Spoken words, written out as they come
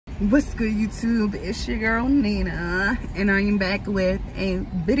What's good, YouTube? It's your girl Nina, and I am back with a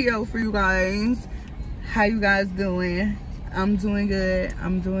video for you guys. How you guys doing? I'm doing good.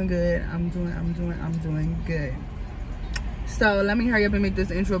 I'm doing good. I'm doing good. So let me hurry up and make this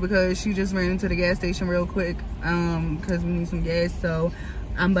intro because she just ran into the gas station real quick because we need some gas. So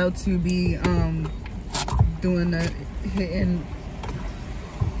I'm about to be doing the hitting.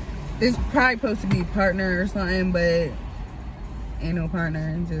 It's probably supposed to be partner or something, but ain't no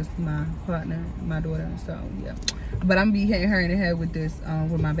partner, just my partner, my daughter. So yeah, but I'm be hitting her in the head with this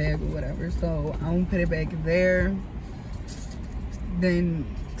with my bag or whatever. So I'm gonna put it back there. Then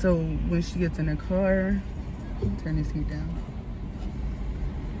so when she gets in the car, turn this heat down.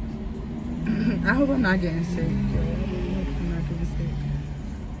 I hope I'm not getting sick. Yo. I really hope I'm not getting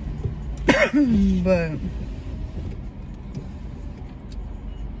sick. But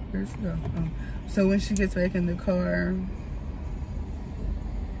where'd she go? Oh. So when she gets back in the car,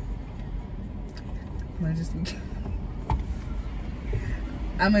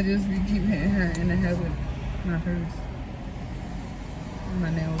 I'ma just be keep hitting her in the head with my purse.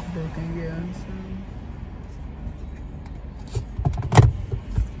 My nail's broken, yeah. So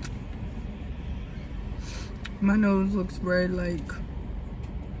my nose looks red, like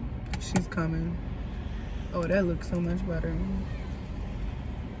she's coming. Oh, that looks so much better.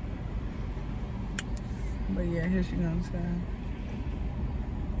 But yeah, here she comes, guys.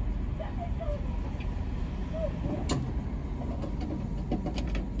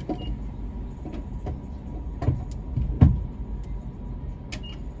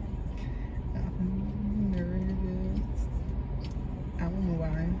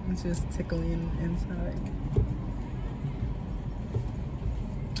 It's just tickling inside.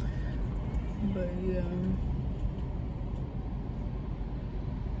 But yeah.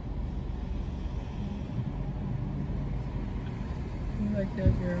 You like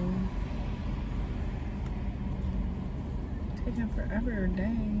that, girl? Taking forever,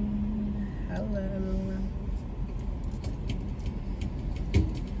 dang. Hello.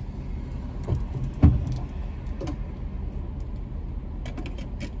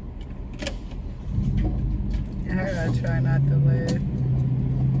 I try not to laugh.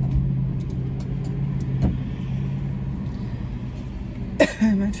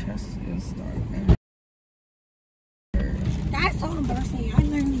 My chest is starting. That's so embarrassing. I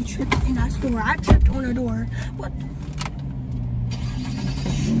literally tripped in that store. I tripped on a door. What?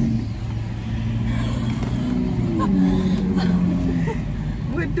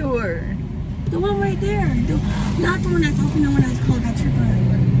 What door? The one right there. Not the one that's open, the one that's called. I tripped on a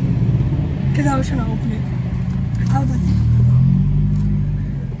door. Because I was trying to open it. I was like,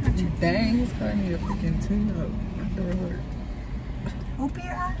 dang, his car need a freaking tune up. My door hurt. Open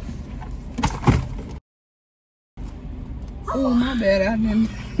your eye. Oh, my bad. I didn't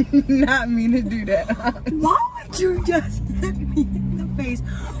not mean to do that. Why would you just hit me in the face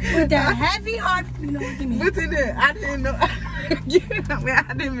with that heavy heart? You know what I mean? What's in there? I didn't know. I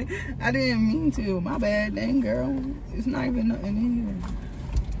didn't mean to. My bad, dang girl. It's not even nothing in here.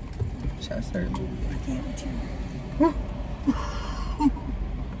 Chest hurt. I can't with you.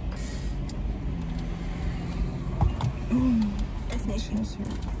 That's nice.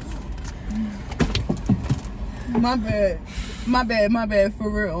 My bad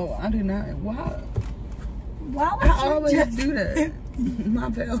for real. I did not. Why would I always just do that? My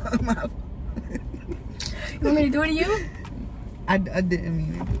bad. You want me to do it to you? I didn't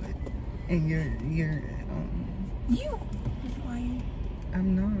mean to do it. And you're you lying.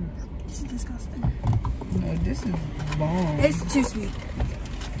 I'm not. This is disgusting. No, this is bomb. It's too sweet.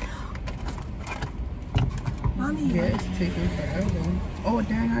 Mommy. Yeah, it's taking forever. Oh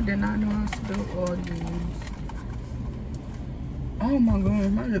dang, I did not know I spilled all these. Oh my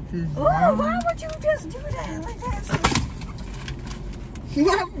god, my lips is dry. Oh, why would you just do that like that?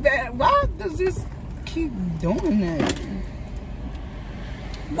 My bad. Why does this keep doing that?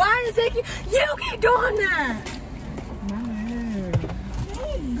 Why does it keep... You keep doing that! My bad.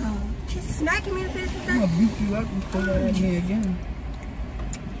 She's smacking me in the face with I'm that. gonna beat you up and pull that at me again.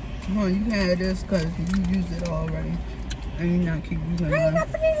 Come on, you can have this because you used it already. And you not keep using it. There ain't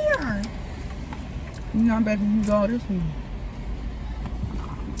nothing in here. You're not about to use all this one.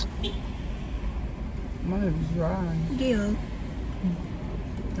 My lips is dry. Yeah.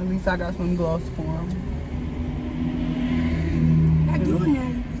 At least I got some gloss for him. That dude in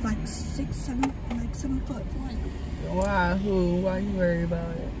there is like 7 foot. Why? Who? Why you worried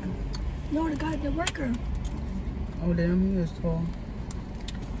about it? No, the guy, the worker. Oh, damn, he is tall.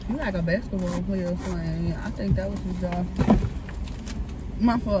 You like a basketball player playing. I think that was his job.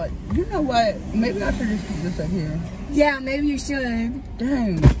 My fault. You know what? Maybe I should just keep this up here. Yeah, maybe you should.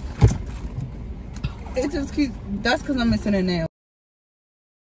 Dang. It just keeps. That's because I'm missing a nail.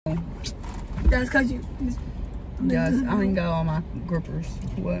 That's because you. Yes, I ain't got all my grippers.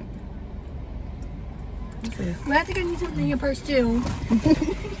 What? Well, I think I need something in your purse too.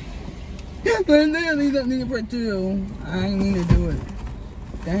 But then I need something in your purse too. I ain't mean to do it.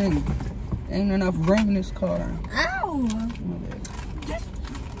 Dang. Ain't enough room in this car. Ow! My bad. Just.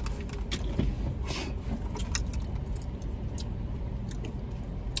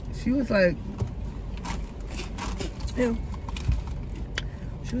 She was like, Ew.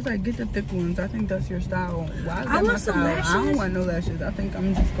 she was like, get the thick ones. I think that's your style. Why is I that my want some style? I lashes. don't want no lashes. I think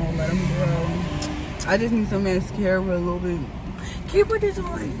I'm just gonna let them grow. I just need some mascara a little bit. Can you put this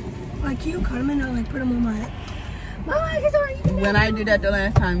on? Like, can you cut them and like put them on my? Mama, I guess already. When I did that the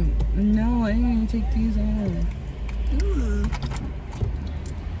last time, no, I didn't even take these off.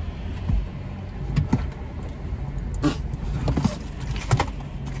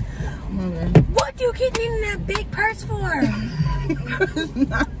 My bad. What do you keep needing that big purse for?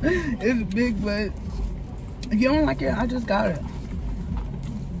 It's big, but if you don't like it, I just got it.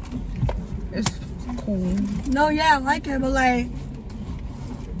 It's cool. No, yeah, I like it, but like,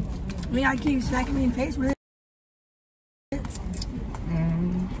 I mean, I keep smacking me in the face with it.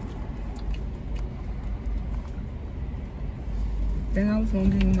 Then I was gonna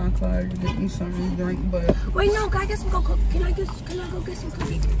give you my card to get me something to drink, but Wait, no, can I get some go? Can I go get some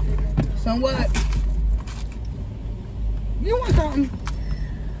cookies? some what? You want something?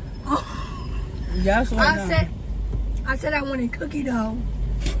 Oh, Yes or no? I said I wanted cookie dough.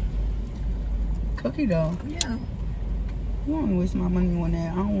 Cookie dough. Yeah. You don't waste my money on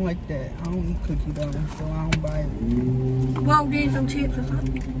that. I don't like that. I don't eat cookie dough, so I don't buy it. Well, then some chips or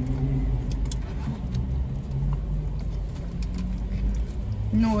something.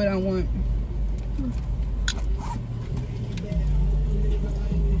 You know what I want?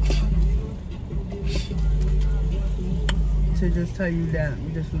 To just tell you that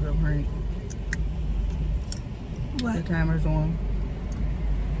this was a prank. What? The camera's on.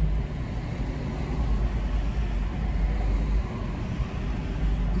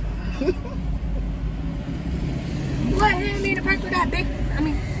 What? Hit me in the purse with that big. I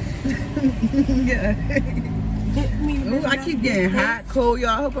mean, Yeah. hit me in the Ooh, purse I with keep that getting big hot, cold, y'all.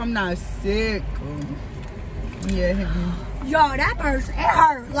 I hope I'm not sick. Yeah, hit me. purse. Yo, that purse, it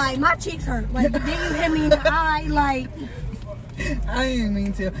hurt. Like, my cheeks hurt. Like, then you hit me in the eye. Like, I didn't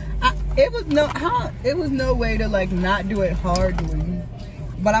mean to. It was no way to like not do it hardly.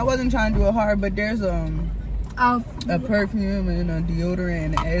 But I wasn't trying to do it hard. But there's a perfume and a deodorant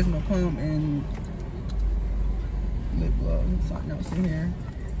and an asthma pump and lip gloss and something else in here.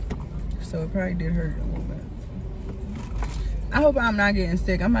 So it probably did hurt a little bit. I hope I'm not getting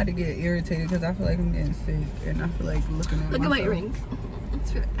sick. I'm about to get irritated because I feel like I'm getting sick and I feel like looking at look at my myself. earrings.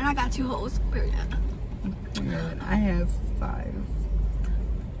 And I got 2 holes. Where is that? Yeah, I have 5.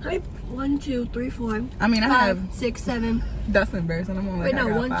 How many? 1, 2, 3, 4. I mean, I 5, have. 6, 7. That's embarrassing. I'm only Wait, like, no,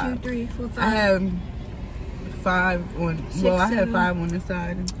 I got 1, 5. 2, 3, 4, 5. I have 5 on. 6, Well, I have 7, 5 on this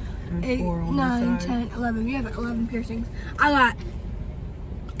side and 8, 4 on 9, this side. 10, 11. You have 11 piercings. I got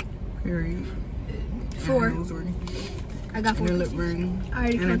Period. 4. And a nose ring. I got 4 And a lip piercings. ring. I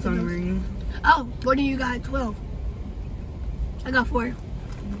already And a counted tongue those. ring. Oh, what do you got? 12. I got 4.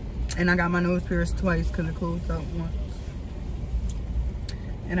 And I got my nose pierced twice because it closed out once.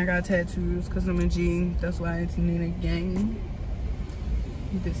 And I got tattoos because I'm a G. That's why it's Nina Gang.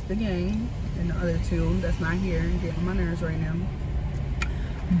 This the gang. And the other 2 that's not here and getting on my nerves right now.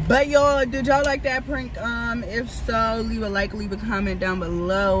 But y'all, did y'all like that prank? If so, leave a like, leave a comment down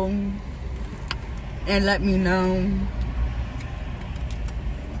below. And let me know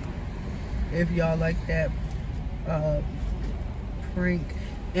if y'all like that prank.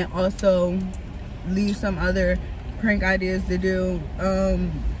 And also leave some other prank ideas to do.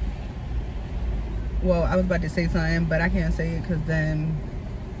 Well, I was about to say something, but I can't say it because then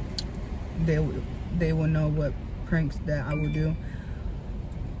they will know what pranks that I will do.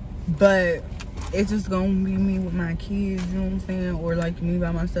 But it's just gonna be me with my kids, you know what I'm saying? Or like me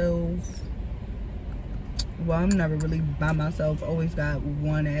by myself. Well, I'm never really by myself. Always got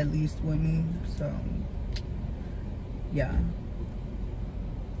one at least with me. So yeah.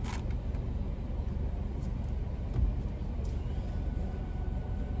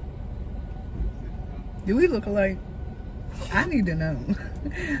 Do we look alike? I need to know.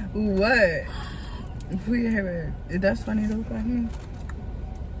 What? If we ever, that's funny to look like me.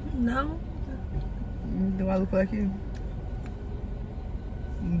 No. Do I look like you?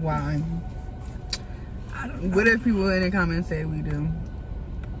 Why? I don't know. What if people in the comments say we do?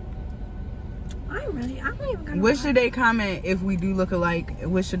 I'm not even gonna. What should they comment if we do look alike?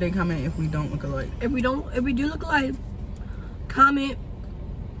 What should they comment if we don't look alike? If we do look alike, comment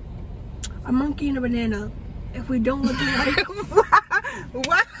a monkey and a banana. If we don't look alike,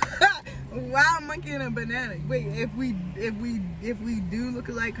 why a monkey and a banana? Wait, if we do look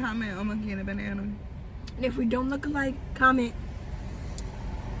alike, comment a monkey and a banana. And if we don't look alike, comment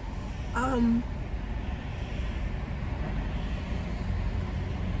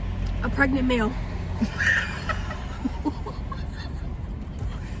a pregnant male.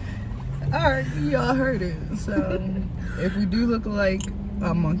 Alright, y'all heard it. So if we do look like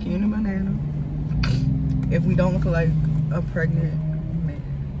a monkey and a banana, if we don't look like a pregnant man.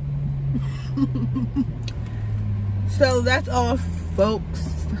 So that's all,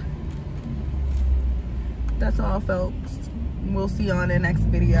 folks. That's all, folks. We'll see you on the next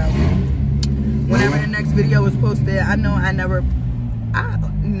video. Whenever the next video is posted, I know I never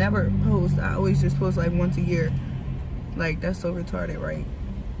post. I always just post like once a year. Like, that's so retarded, right?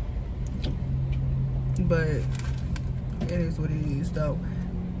 But it is what it is, though.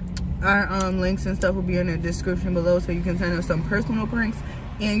 Our links and stuff will be in the description below, so you can send us some personal pranks,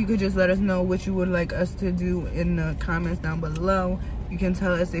 and you could just let us know what you would like us to do in the comments down below. You can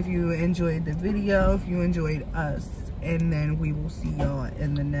tell us if you enjoyed the video, if you enjoyed us, and then we will see y'all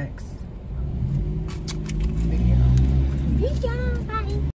in the next video.